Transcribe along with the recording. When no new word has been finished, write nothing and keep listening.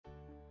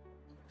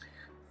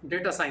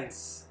Data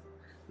science,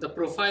 the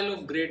profile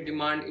of great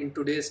demand in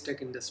today's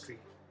tech industry.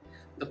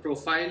 The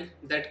profile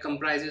that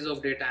comprises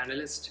of data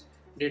analysts,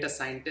 data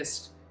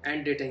scientists,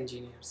 and data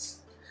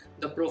engineers.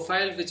 The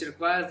profile which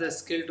requires the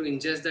skill to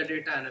ingest the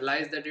data,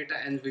 analyze the data,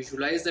 and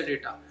visualize the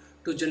data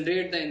to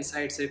generate the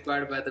insights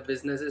required by the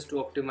businesses to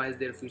optimize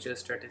their future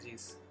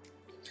strategies.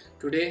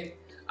 Today,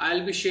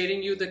 I'll be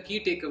sharing you the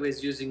key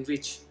takeaways using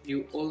which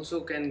you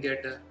also can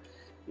get a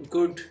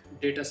good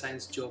data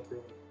science job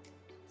role.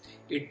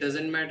 It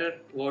doesn't matter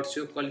what's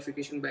your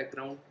qualification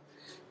background,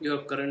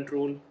 your current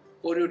role,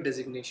 or your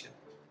designation.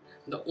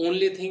 The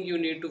only thing you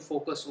need to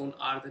focus on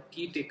are the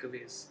key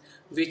takeaways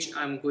which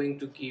I'm going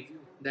to give you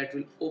that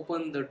will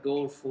open the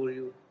door for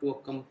you to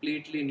a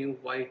completely new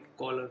white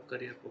collar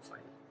career profile.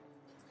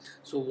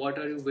 So what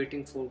are you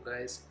waiting for,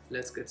 guys?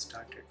 Let's get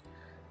started.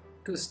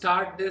 To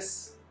start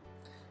this,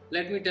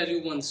 let me tell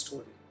you one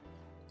story.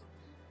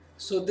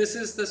 So this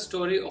is the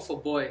story of a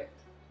boy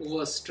who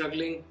was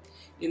struggling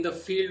in the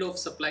field of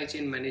supply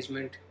chain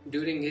management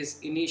during his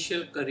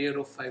initial career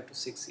of 5 to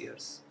 6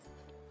 years.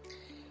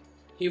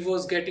 He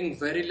was getting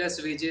very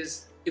less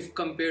wages if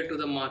compared to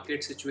the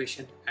market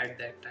situation at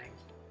that time.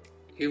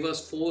 He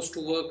was forced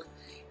to work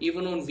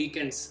even on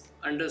weekends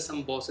under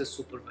some boss's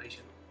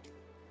supervision.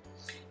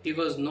 He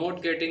was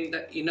not getting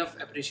the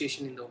enough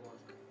appreciation in the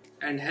work,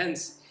 and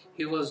hence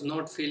he was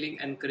not feeling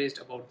encouraged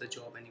about the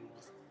job anymore.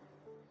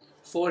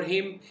 For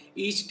him,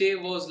 each day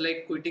was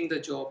like quitting the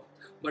job,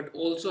 but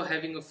also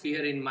having a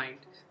fear in mind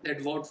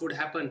that what would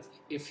happen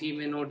if he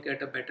may not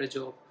get a better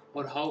job,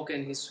 or how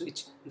can he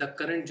switch the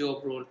current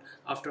job role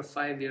after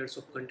 5 years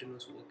of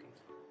continuous working.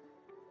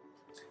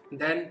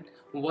 Then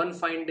one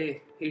fine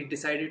day he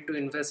decided to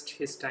invest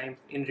his time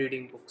in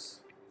reading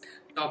books,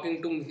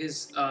 talking to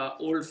his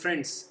old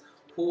friends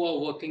who are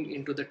working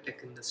into the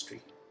tech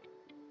industry.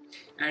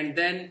 And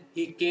then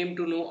he came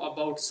to know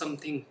about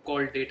something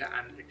called data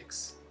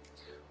analytics,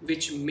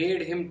 which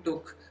made him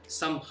took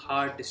some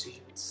hard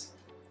decisions.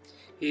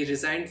 He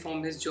resigned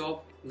from his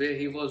job where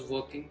he was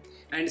working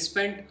and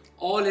spent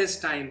all his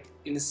time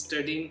in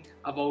studying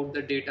about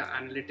the data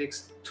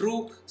analytics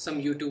through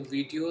some YouTube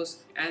videos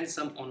and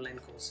some online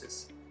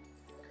courses.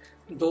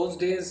 Those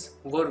days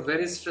were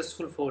very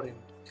stressful for him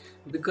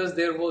because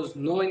there was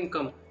no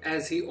income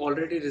as he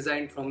already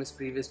resigned from his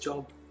previous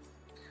job.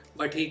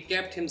 But he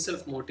kept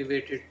himself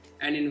motivated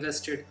and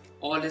invested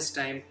all his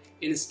time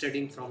in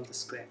studying from the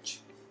scratch.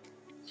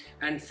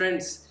 And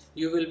friends,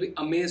 you will be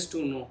amazed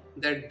to know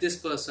that this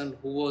person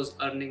who was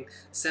earning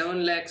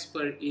 7 lakhs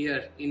per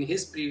year in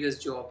his previous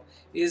job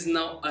is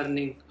now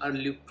earning a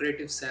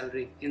lucrative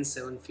salary in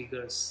 7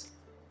 figures.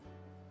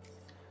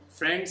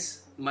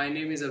 Friends, my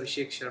name is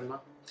Abhishek Sharma.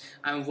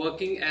 I am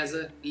working as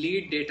a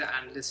lead data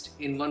analyst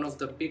in one of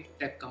the big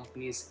tech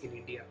companies in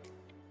India.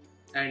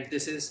 And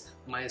this is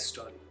my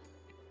story.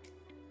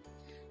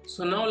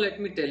 So now let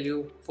me tell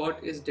you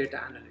what is data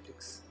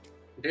analytics.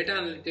 Data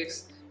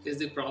analytics is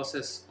the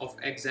process of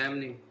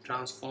examining,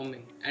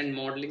 transforming, and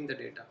modeling the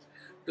data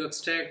to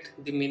extract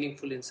the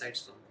meaningful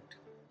insights from it.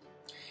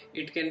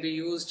 It can be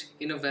used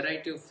in a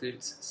variety of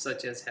fields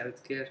such as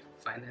healthcare,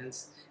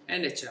 finance,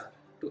 and HR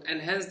to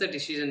enhance the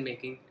decision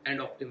making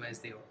and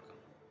optimize the outcome.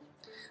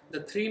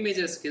 The 3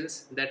 major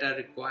skills that are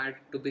required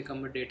to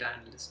become a data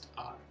analyst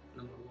are: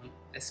 number 1,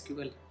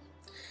 SQL.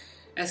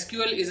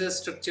 SQL is a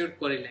structured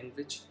query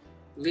language,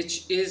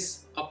 which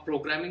is a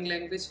programming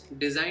language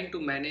designed to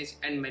manage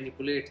and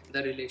manipulate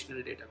the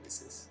relational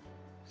databases.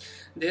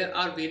 There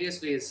are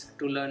various ways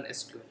to learn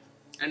SQL,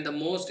 and the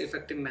most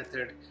effective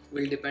method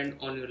will depend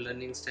on your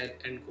learning style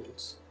and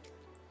goals.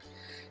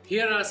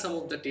 Here are some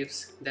of the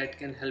tips that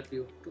can help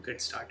you to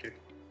get started.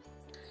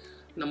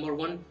 Number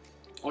 1,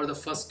 or the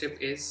first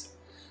tip, is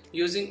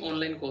using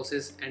online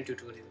courses and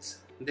tutorials.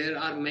 There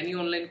are many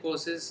online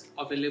courses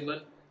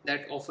available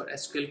that offer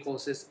SQL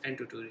courses and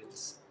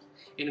tutorials,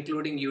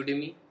 including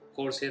Udemy,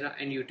 Coursera,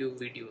 and YouTube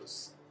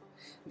videos.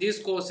 These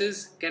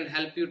courses can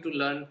help you to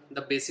learn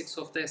the basics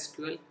of the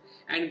SQL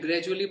and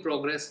gradually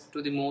progress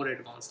to the more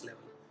advanced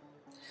level.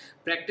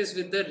 Practice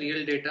with the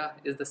real data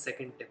is the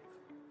second tip.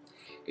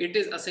 It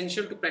is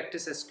essential to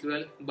practice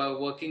SQL by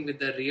working with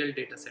the real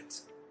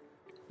datasets.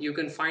 You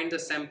can find the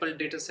sample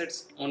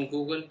datasets on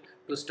Google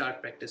to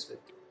start practice with.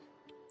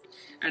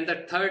 And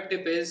the third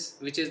tip is,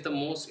 which is the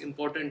most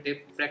important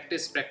tip,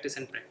 practice, practice,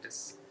 and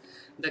practice.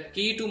 The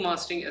key to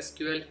mastering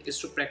SQL is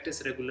to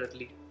practice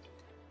regularly.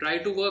 Try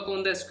to work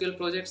on the SQL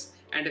projects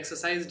and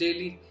exercise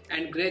daily,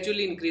 and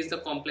gradually increase the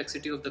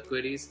complexity of the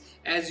queries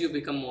as you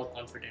become more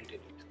confident in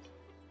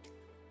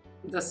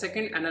it. The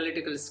second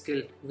analytical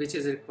skill which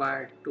is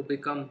required to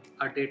become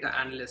a data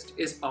analyst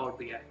is Power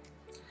BI.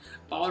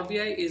 Power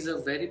BI is a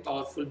very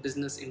powerful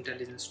business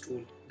intelligence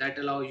tool that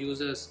allows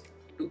users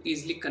to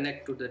easily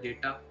connect to the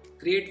data,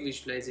 create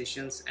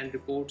visualizations and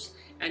reports,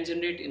 and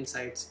generate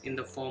insights in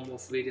the form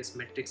of various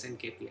metrics and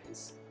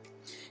KPIs.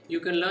 You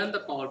can learn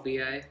the Power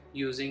BI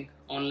using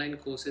online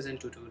courses and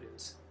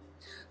tutorials.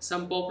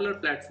 Some popular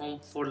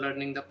platforms for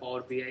learning the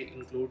Power BI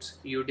includes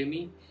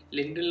Udemy,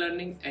 LinkedIn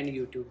Learning, and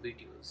YouTube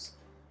videos.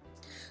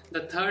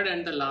 The third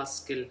and the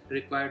last skill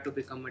required to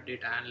become a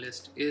data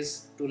analyst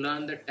is to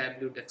learn the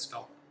Tableau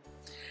desktop.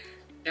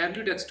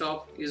 Tableau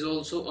desktop is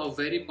also a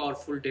very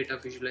powerful data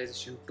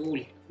visualization tool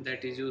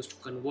that is used to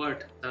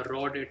convert the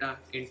raw data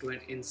into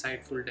an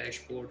insightful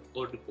dashboard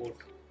or report.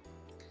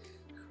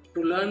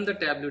 To learn the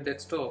Tableau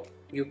desktop,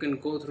 you can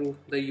go through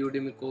the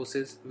Udemy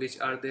courses which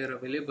are there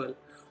available,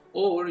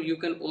 or you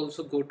can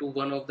also go to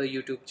one of the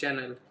YouTube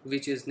channel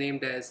which is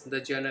named as the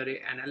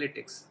January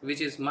Analytics,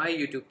 which is my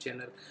YouTube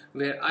channel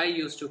where I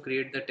used to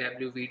create the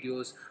Tableau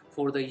videos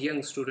for the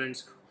young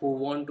students who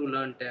want to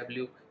learn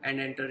Tableau and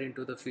enter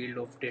into the field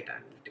of data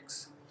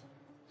analytics.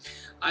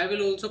 I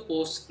will also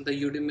post the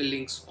Udemy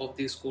links of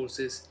these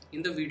courses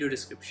in the video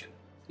description,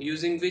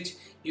 using which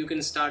you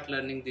can start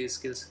learning these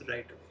skills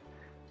right away.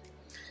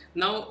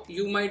 Now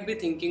you might be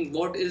thinking,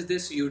 what is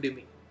this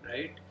Udemy,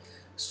 right?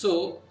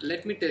 So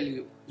let me tell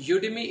you,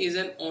 Udemy is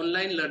an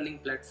online learning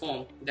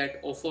platform that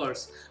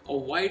offers a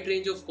wide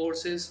range of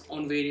courses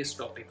on various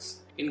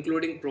topics,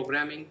 including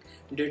programming,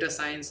 data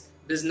science,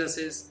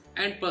 businesses,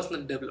 and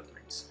personal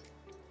developments.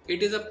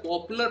 It is a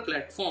popular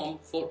platform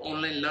for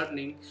online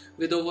learning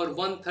with over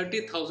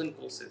 130,000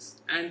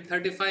 courses and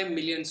 35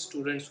 million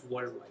students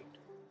worldwide.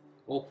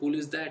 How cool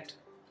is that?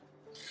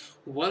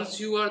 Once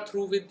you are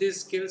through with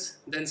these skills,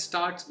 then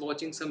start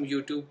watching some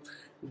YouTube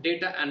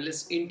data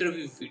analyst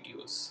interview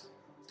videos.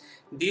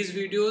 These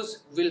videos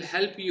will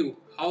help you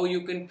how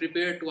you can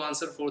prepare to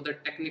answer for the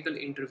technical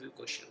interview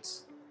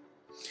questions.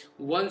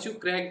 Once you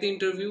crack the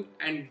interview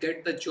and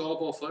get the job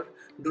offer,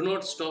 do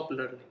not stop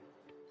learning.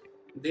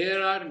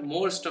 There are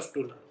more stuff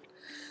to learn.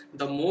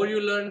 The more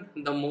you learn,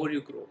 the more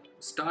you grow.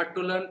 Start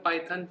to learn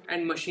Python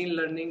and machine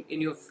learning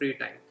in your free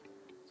time.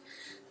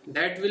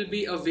 That will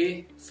be a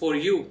way for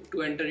you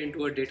to enter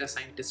into a data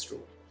scientist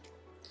role.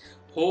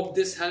 Hope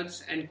this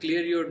helps and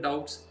clear your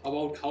doubts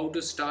about how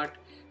to start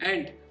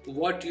and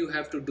what you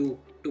have to do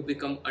to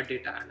become a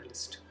data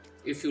analyst.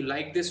 If you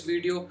like this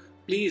video,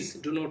 please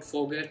do not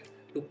forget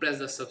to press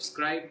the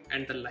subscribe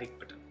and the like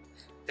button.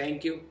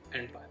 Thank you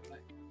and bye.